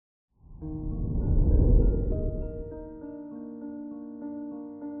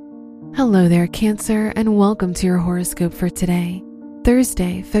Hello there, Cancer, and welcome to your horoscope for today,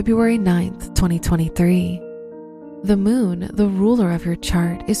 Thursday, February 9th, 2023. The moon, the ruler of your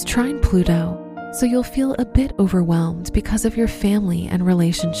chart, is trine Pluto, so you'll feel a bit overwhelmed because of your family and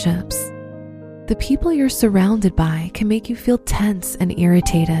relationships. The people you're surrounded by can make you feel tense and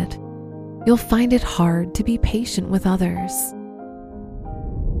irritated. You'll find it hard to be patient with others.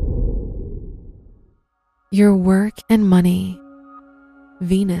 Your work and money.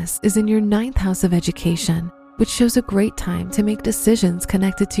 Venus is in your 9th house of education, which shows a great time to make decisions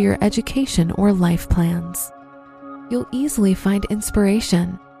connected to your education or life plans. You'll easily find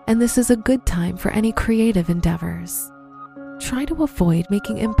inspiration, and this is a good time for any creative endeavors. Try to avoid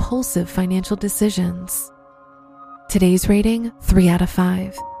making impulsive financial decisions. Today's rating, 3 out of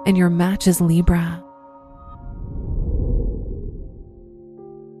 5, and your match is Libra.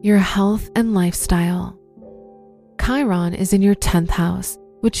 Your health and lifestyle. Chiron is in your 10th house,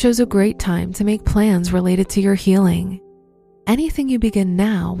 which shows a great time to make plans related to your healing. Anything you begin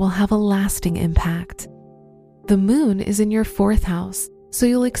now will have a lasting impact. The moon is in your 4th house, so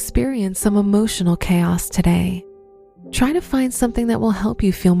you'll experience some emotional chaos today. Try to find something that will help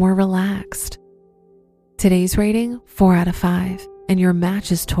you feel more relaxed. Today's rating, 4 out of 5, and your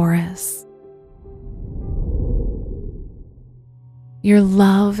match is Taurus. Your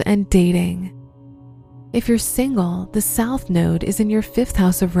love and dating. If you're single, the South Node is in your 5th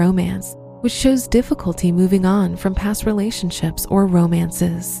house of romance, which shows difficulty moving on from past relationships or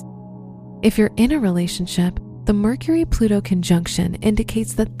romances. If you're in a relationship, the Mercury-Pluto conjunction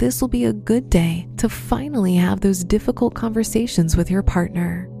indicates that this will be a good day to finally have those difficult conversations with your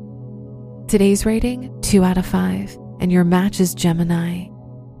partner. Today's rating, 2 out of 5, and your match is Gemini.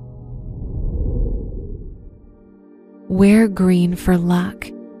 Wear green for luck.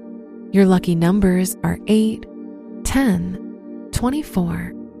 Your lucky numbers are 8, 10,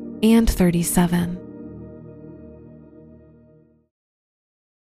 24, and 37.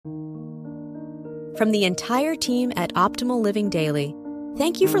 From the entire team at Optimal Living Daily,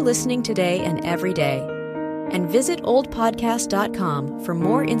 thank you for listening today and every day. And visit oldpodcast.com for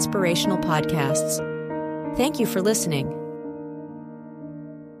more inspirational podcasts. Thank you for listening.